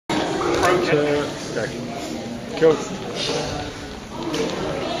Cool.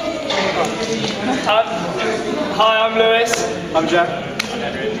 Hi, I'm Lewis. I'm Jack.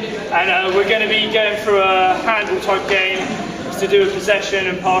 And we're going to be going through a handball type game. It's to do with possession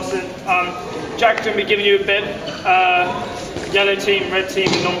and passing. Jack's going to be giving you a bib. Yellow team, red team,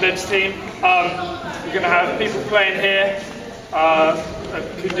 and non-bibs team. You're going to have people playing here. A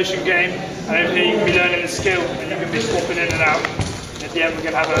condition game, and over here you can be learning the skill and you can be swapping in and out. And at the end we're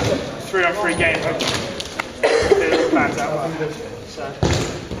going to have a 3-on-3 game. It plans out.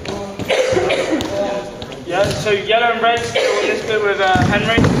 So yellow and red still on this bit with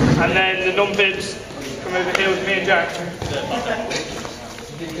Henry, and then the non-bibs come over here with me and Jack. I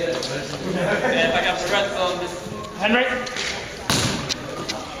got the red on this. Henry?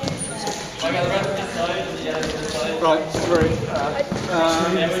 I got the red on this side and the yellow on this side. Right, three.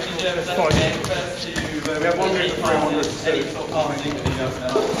 We have one group of three on this.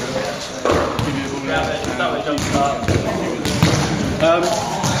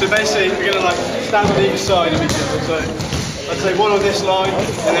 So basically, we're going to stand on either side of each other. So I'd say one on this line,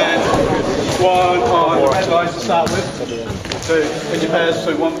 and then one on the red line to start with. So in your pairs,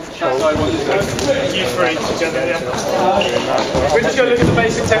 so one that side, one this side. You three together, yeah. We're just going to look at the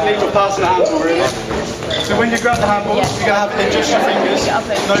basic technique of passing the handball, really. So when you grab the handball, you're going to have it in just your fingers,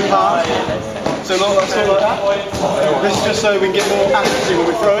 no palm. So not like that. This is just so we can get more accuracy when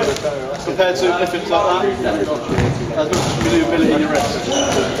we throw it, compared to if it's like that. There's much manoeuvrability in your wrist.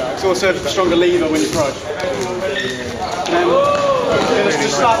 It's also a stronger lever when you throw. And then let's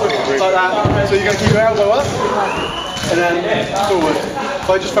just start with like that. So you're going to keep your elbow up, and then forward. If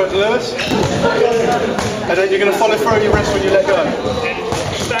I just throw it to Lewis, and then you're going to follow through your wrist when you let go.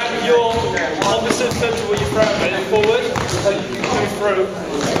 Stand your opposite foot to what you throw it forward, so you can go through.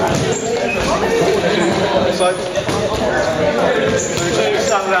 So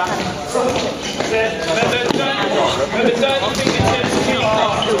start with that. Remember, don't fingertips too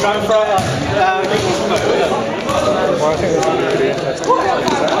hard. Go for it.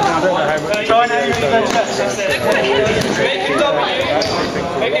 Try and aim for the chest.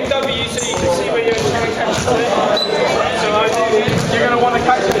 Make a W so you can see where you're trying to catch it. So you're going to want to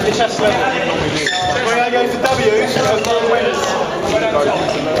catch it at your chest level. We're going to go for W's because they're winners.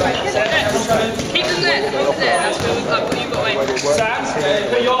 Keep them there, that's what you've got to Sam,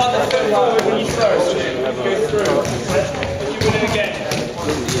 put your other foot forward when you throw, so you can go through. You win it again.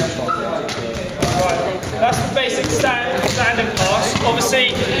 Right, that's the basic standing pass. Obviously,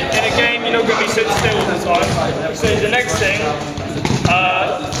 in a game, you're not going to be sitting still all the time. So the next thing,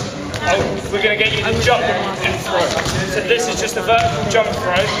 we're going to get you to jump and throw. So this is just a vertical jump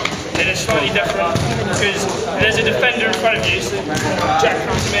throw. It is slightly different because there's a defender in front of you, so Jack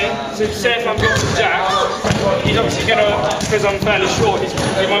comes to me. So say if I'm going to Jack, he's obviously going to, because I'm fairly short, he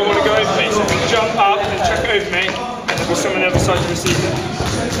might want to go over me. So he'll jump up and chuck over me, and there'll be someone on the other side to receive it.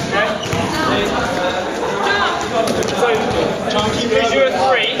 Okay? So, because you're a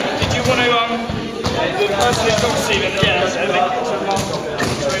 3, did you want to, the person who's not receiving, yeah, so make it to a mark.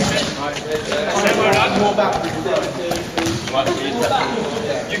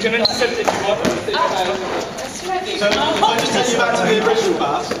 You can intercept it if you want. So if I just take you back to the original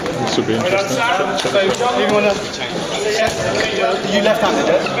pass. This would be interesting. So you want to... You left-handed,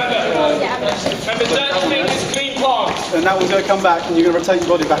 yes? Remember, don't think it's clean palm. And that one's going to come back and you're going to rotate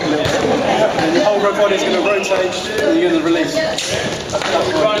your body back a little bit. And your whole body is going to rotate and you're going to release. Good.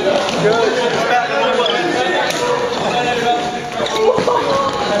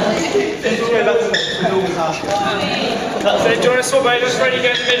 So do you want to swap over? Just ready to go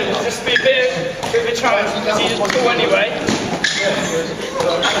in the middle. Just be a bit of a challenge because he's just tall anyway.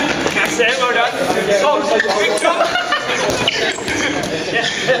 That's it, well done. Oh, big jump.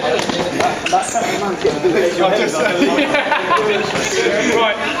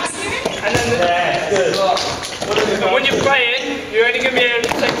 Right. And then when you're playing, you're only going to be able to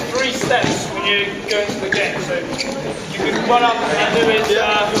take 3 steps when you go into the game. So you can run up and do it.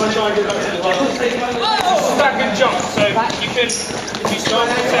 Stack and jump. So you can, if you start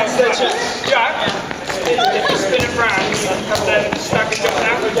with Jack, if you spin it round, you have them stack and jump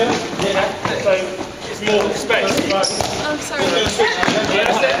down. So it's more space. I'm sorry.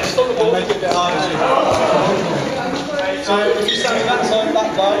 Stop the ball. So if you stand that side,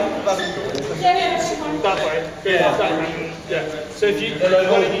 that line, That way. Yeah. So if you,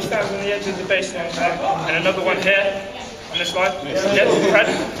 one of you stands on the edge of the baseline there, and another one here, on this line. Yeah, Fred.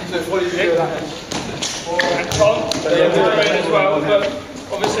 And Tom, as well, but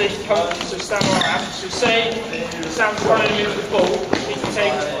obviously he comes to Sam around. So say Sam's running into the ball, he can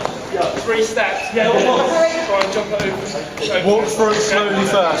take 3 steps. Try and jump over. Walk through it slowly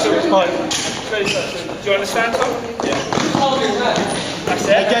first. Right. Do you understand, Tom? Yeah. That's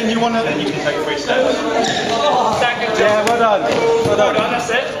it. Again, you want to... Then you can take 3 steps. Second. Yeah, well done. Well done, that's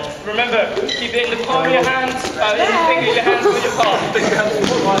it. Remember, keep it in the palm of your hand, in the finger of your hand with your palm.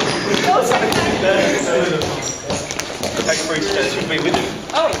 Take 3 steps, you'll be with you.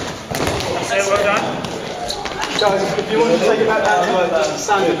 That's it, well done. Guys, if you want to take it back down to like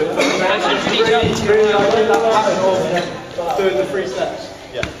stand a bit further, really like in that pattern of doing the 3 steps.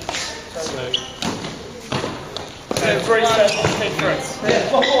 Yeah. So 3 steps, take 3.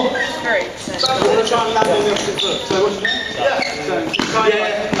 Great. So we're going to try and land on the opposite foot. So what you do? Yeah. So try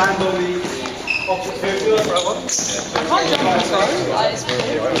and land on the opposite foot. I can't jump on toe.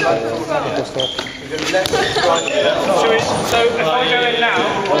 So if I go in now,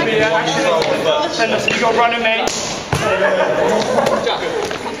 I'll be actually, you've got running mate. So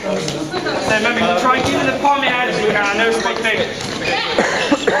remember, you try and keep it in the palm of your hand if you can. I know it's a big thing.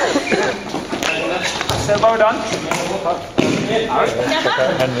 So well done.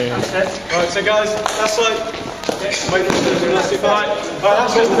 Henry. Right, so guys, that's like... Wait for the gymnastic part. Right,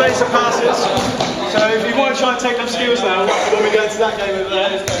 that's just the basic passes. So if you want to try and take them skills now, when we go into that game, it'll be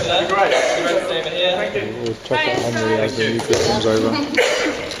great. You ready to stay over here? Thank you. We'll check out Henry as the new comes over. Ready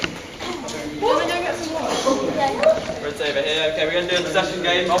to stay over here. Okay, we're going to do a possession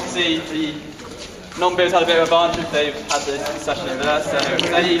game. Obviously, the non-Bears had a bit of advantage. They've had this possession over there. So,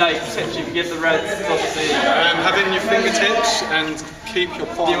 any tips you can give the Reds? Obviously, have it in your fingertips and keep your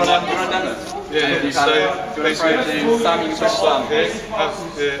palm. do you want to demo? Yeah, So, so basically, Sam, you can push Sam. here, have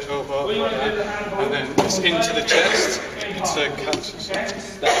the elbow, and then it's into the chest, so catch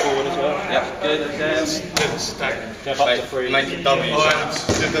step forward as well. Yep, good. Okay. Make it W.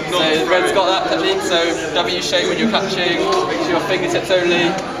 So the Reds got that technique. So W shape when you're catching. Make sure your fingertips only.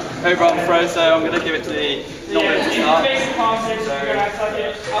 Overarm throw. So I'm going to give it to the non-Bears to start.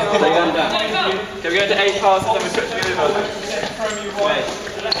 Okay, we're going to 8 passes, then we're switching over. Okay. 3, 5,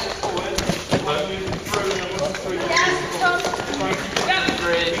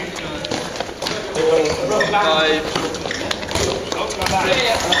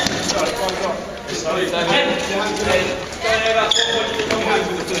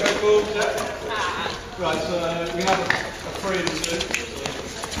 Right, so we have a 3 and 2.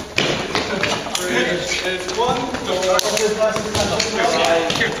 3 is 1.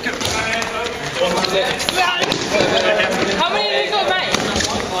 How many have you got, mate?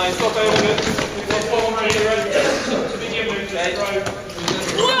 Stop over it.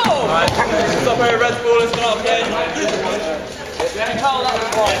 Whoa! Stop over Red Bull and start up again. Oh, that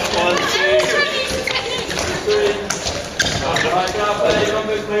was 1, 2, 3. Alright, now play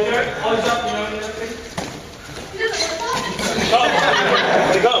numbers. Eyes up, you know.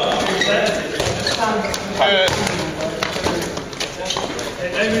 Go.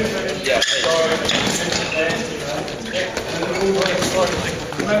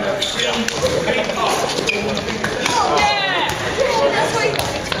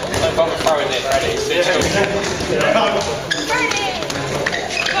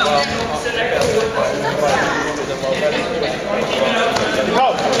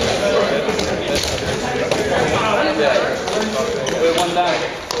 We're 1 down.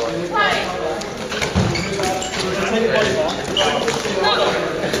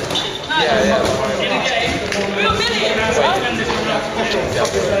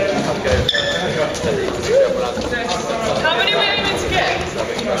 How many were you aiming to get?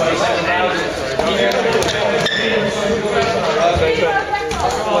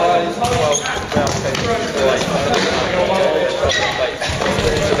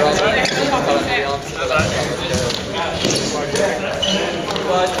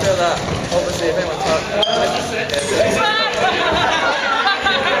 Well, I feel that obviously if anyone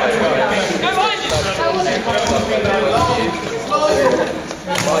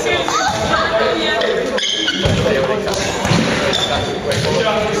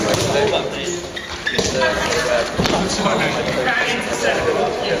Sorry.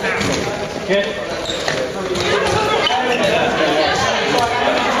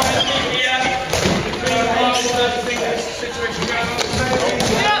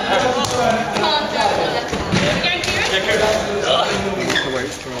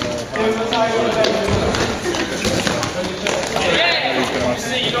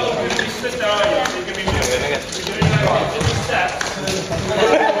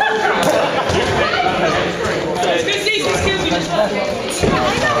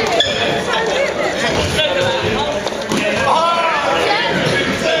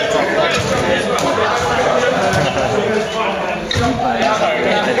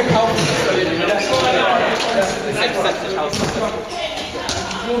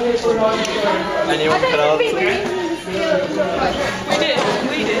 Anyone can answer? We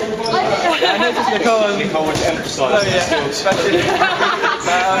did. Yeah, I noticed Nicole and Nicole would emphasise oh, yeah.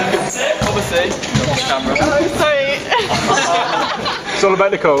 Obviously, not the camera. Oh, sorry. It's all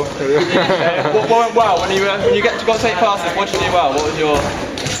about Nicole. What went well when you got to take passes? What did you do well?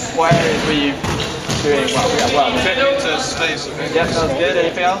 What areas were you doing well? Yeah, well. Fit into space, I think. Yep, that was good.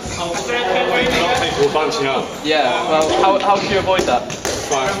 Anything else? A lot of people were bunching up. Yeah. Well, how did you avoid that?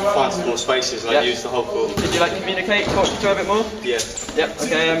 Find some more spaces, like use the whole court. Did you like communicate, talk to her a bit more? Yeah. Yep.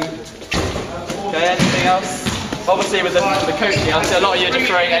 Okay. Okay. Anything else? Obviously, with the coaching, I see a lot of you are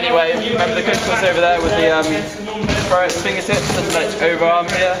deferring anyway. Remember the coach was over there with the fingertips and like overarm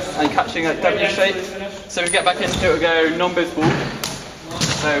here and catching a W shape. So we get back into it, we'll go non-bib ball.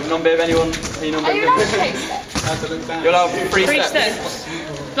 So non-bib, anyone? Any non-bib? You'll have three steps.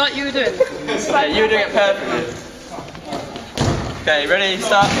 Like you were doing. Yeah, you were doing it perfectly. Okay, ready,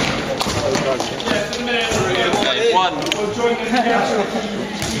 start. Okay, 1. 2.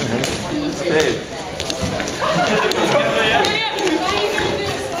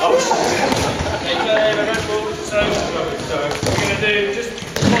 So we're going to do just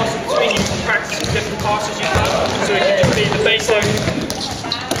passing between you, practice different passes you have. So it can just be the basic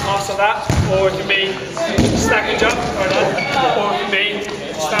pass of that, or it can be stack and jump, or it can be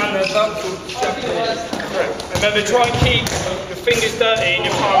stand and jump. Remember, try and keep your fingers dirty and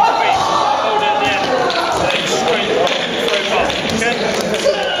your palms free. Hold it at the end. And then straight throw past. Okay?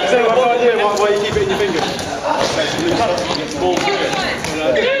 Is there one idea why you keep it in your fingers?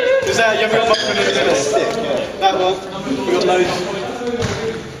 Is that you've got lots of it in a stick? That one. You've got loads.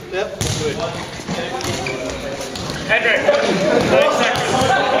 Yep. Henry, 30 seconds.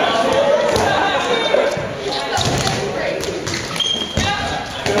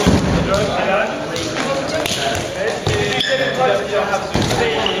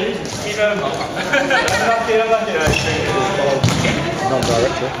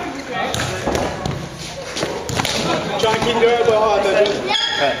 Non-director. Try and keep your elbow hard, don't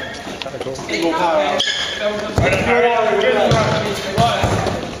you? More power out.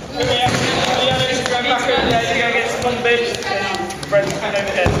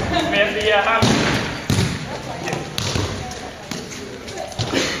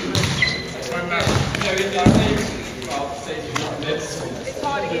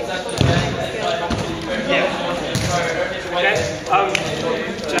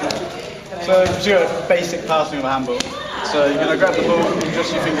 So just a basic passing of a handball. So you're going to grab the ball,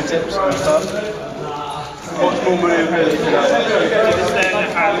 adjust your fingertips and stuff. What's more maneuverability for that?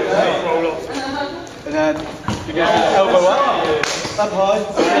 And then you're going to elbow up high,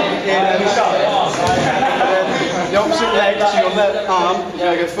 in and shut. And then the opposite leg to your left arm, you're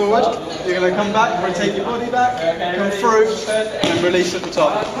going to go forward, you're going to come back, rotate your body back, come through, and release at the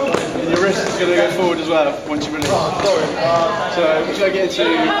top. And your wrist is going to go forward as well once you release. So we're going to get into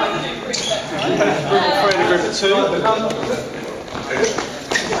group of 3 and a group of 2.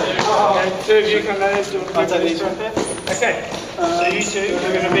 Okay, 2 of you can manage to I'll take these one. Okay, so you 2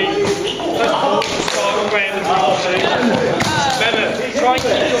 are going to be first of all, start away the top 2. Remember, try and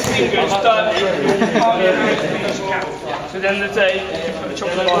keep your fingers dirty. So at the end of the day, you put the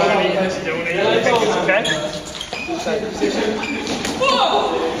chocolate bar on you still need your fingers, okay?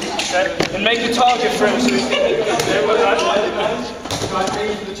 Okay, and make a target for him so he's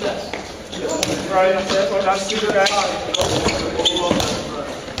right, that's it, well done, keep it going.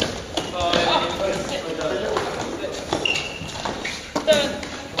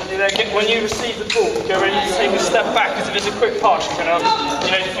 When you receive the ball, go ready to take a step back, because if it's a quick pass, you can,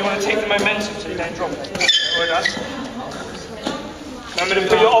 you want to take the momentum so you don't drop it. Well done. Remember to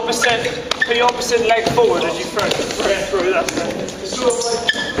put your opposite leg forward as you throw through. That's it.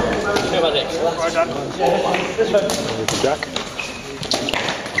 Well done. Jack.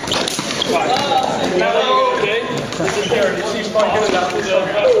 Right. Now what you're going to do is if you're quite good at that.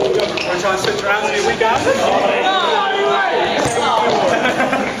 We're trying to switch around so we go.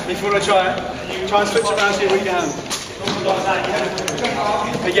 If you want to try and switch around to your weak hand.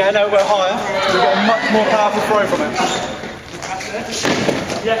 Again, elbow higher, so you get a much more powerful throw from it.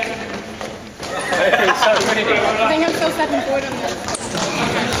 Yeah. I think I'm still second forward on this.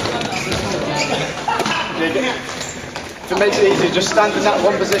 If it makes it easier, just stand in that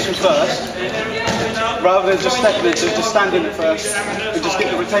one position first, rather than just stepping into it, just stand in it first, and just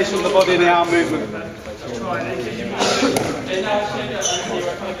get the rotation of the body and the arm movement.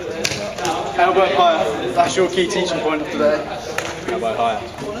 Elbow higher, that's your key teaching point of today. Elbow higher.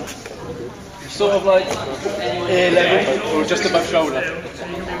 sort of like ear level or just above shoulder. So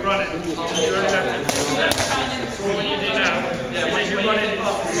you can be running. So what you do now is you run in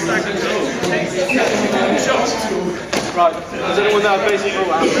staggered shots. Right, does anyone know a basic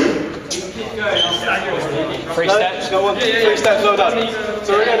rule? Three steps. Go on. 3 steps, well done.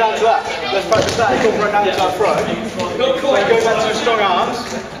 So we're going to go down to that. Let's practice that. Incorporate that into our throw. Then go back to strong arms.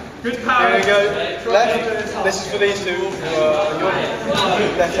 Good power. Here we go. Left. This is for these two. Your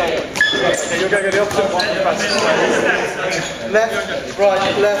left hand. Okay, you're going to go the opposite one. Left,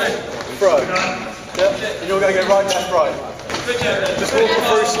 right, left, throw. Yep. And you're going to go right, left, right. Just walk it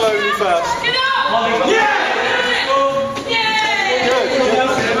through slowly first. Yeah!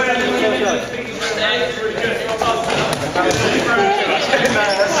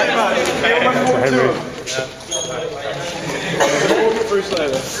 Good. Walk it through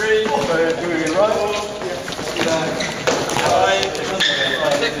slowly. So moving right, left, 5,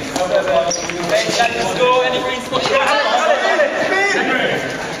 6, 7,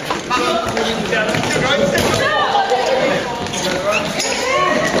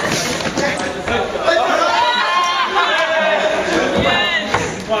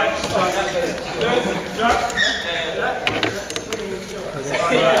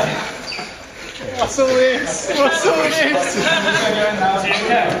 What's all this? What's all this?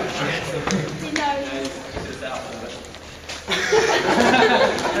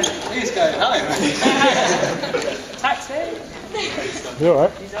 He's going home. Taxi. You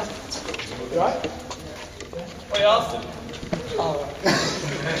alright? You alright? What you asked him?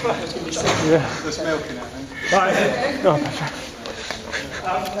 Yeah. Just milking it, Right. No.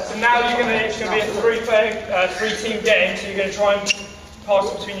 So now it's going to be a three-team game, so you're going to try and pass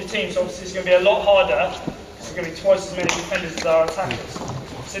between your teams. Obviously it's going to be a lot harder, because there's going to be twice as many defenders as there are attackers.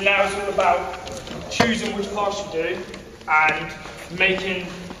 So now it's all about choosing which pass you do and making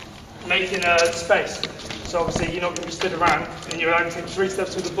space. So obviously you're not going to be stood around, and you're allowed to take 3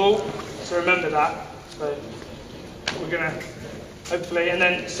 steps with the ball, so remember that. So we're going to hopefully, and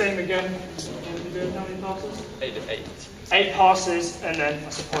then same again. How many passes? 8 passes, and then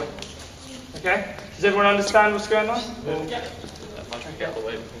that's a point. Okay? Does everyone understand what's going on? Yeah.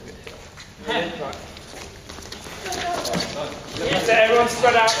 Right. So everyone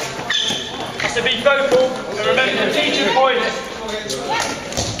spread out. So be vocal, and remember the teacher point.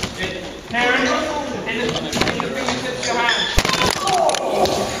 Karen, in the fingertips of your hand.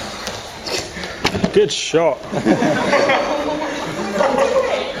 Good shot. For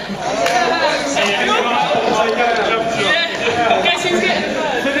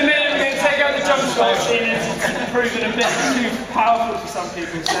the minute, we're going to take out the jump shot. It's proven a bit too powerful for some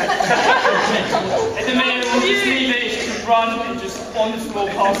people. So. At the minute, we'll just leave it. You can run and just on the floor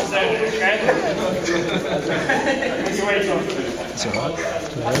passes only, okay? What's your weight on? It's alright.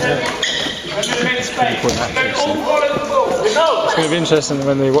 I'm going to make space. Don't all follow the ball. It's going to be interesting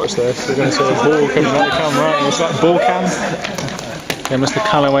when they watch this. They're going to see a ball coming out the camera. It's like ball cam. Yeah, Mr.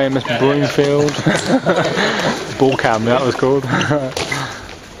 Callaway and Mr. Broomfield. Ball cam, that was called.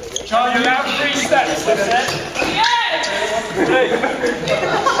 Charlie, you're now 3 steps, that's it? Yes!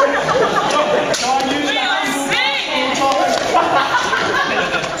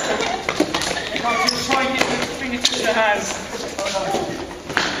 Try and get the fingertips in your hands.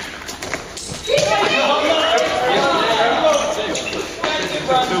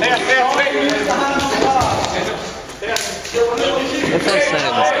 If I say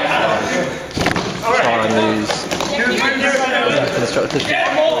this, try and lose constructive, is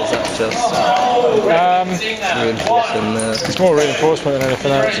that just reinforcing It's more reinforcement than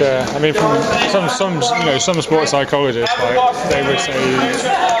anything else. Yeah. I mean, from some sports psychologists, like they would say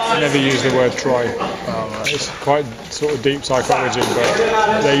never use the word try. It's quite sort of deep psychology, but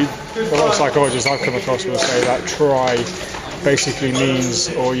a lot of psychologists I've come across will say that try basically means,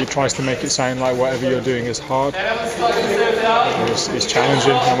 or you tries to make it sound like whatever you're doing is hard. It's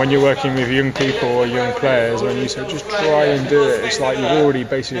challenging, and when you're working with young people or young players, when you say just try and do it, it's like you've already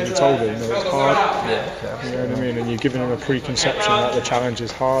basically told them that it's hard. You know what I mean? And you're giving them a preconception that the challenge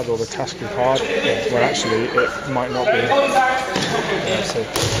is hard or the task is hard, when actually it might not be.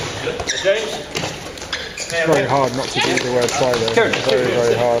 It's very hard not to do the word try though. It's very,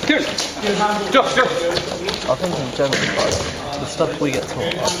 very hard. I think in general, like, the stuff we get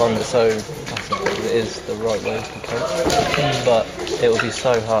taught, I find it so fascinating. It is the right way to coach, but it will be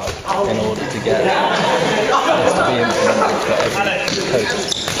so hard in order to get this to be implemented for every coach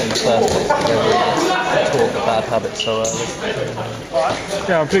in the first place, to really taught the bad habits so early.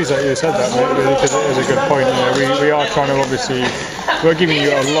 Yeah, I'm pleased that you said that, mate, because it is a good point. You know, we are trying to obviously, we're giving you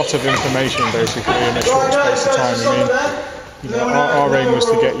a lot of information basically in a short space of time. I mean, you know, our aim was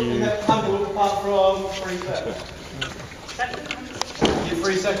to get you. Handball apart from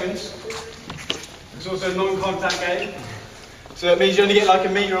 3 seconds. It's also a non-contact game. So that means you only get like a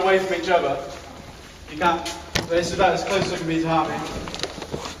metre away from each other. You can't. This is about as close as I can be to harming.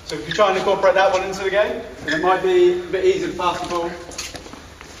 So if you try and incorporate that one into the game, then it might be a bit easier to pass the ball.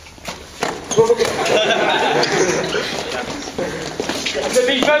 So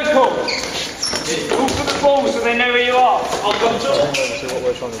be vocal. Call for the ball so they know where you are. So what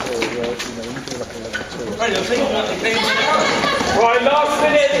we're trying to do is, you know, you can do like a level 2. Right, last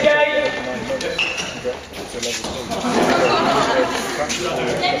minute of the game.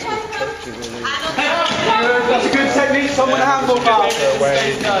 That's a good technique. Someone a handball pass.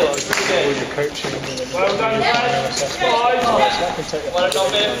 All your coaching. Well done, guys. 5. That can take a Well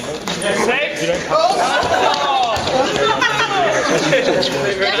done, man. 6. You don't have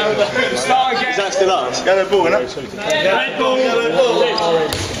Start again. Is that still us? Yellow ball, innit? Red ball. our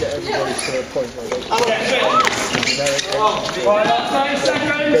aim is to get everybody to a point where they can generic Right, last 30 go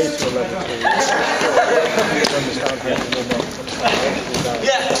seconds. to a level 2. Understand how to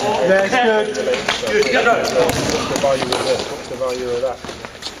That's good. What's the value of this? What's the value of that?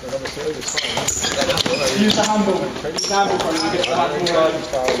 And obviously over time, Use the handball. Use the handball when you get the handball.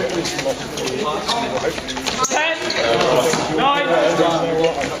 10. 9.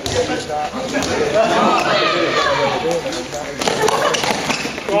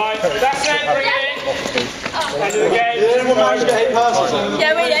 Right, that's it. Bring it in. End of the game. Did anyone manage to get 8 passes?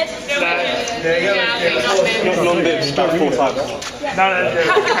 Yeah, we did. Non-bibs, about 4 times. No.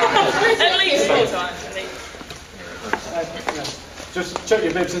 At least 4 times. Just chuck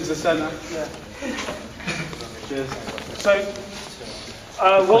your bibs into the centre. Cheers. So,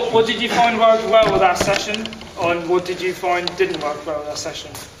 what did you find worked well with that session? And what did you find didn't work well with that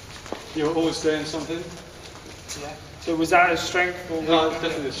session? You're always doing something. Yeah. So was that a strength or No, it's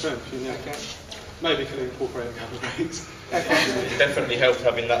definitely a strength. You know. Okay. Maybe could incorporate a couple of breaks. It definitely helped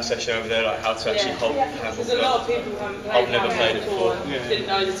having that session over there, like how to actually hold handball. There's a lot of people who haven't played I've never played it before. and didn't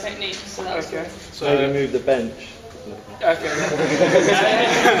know the technique, so that's Okay. So, Maybe move the bench. Okay.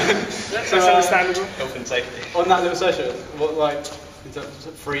 That's understandable. Health and safety. on that little session, what in terms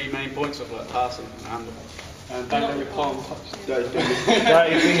of 3 main points of passing and handball? And don't let your palm touch. Dirty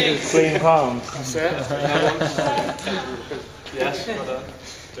fingers, clean palms. That's it. Yes, well done.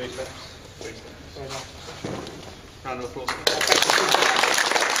 3 steps. Round of applause.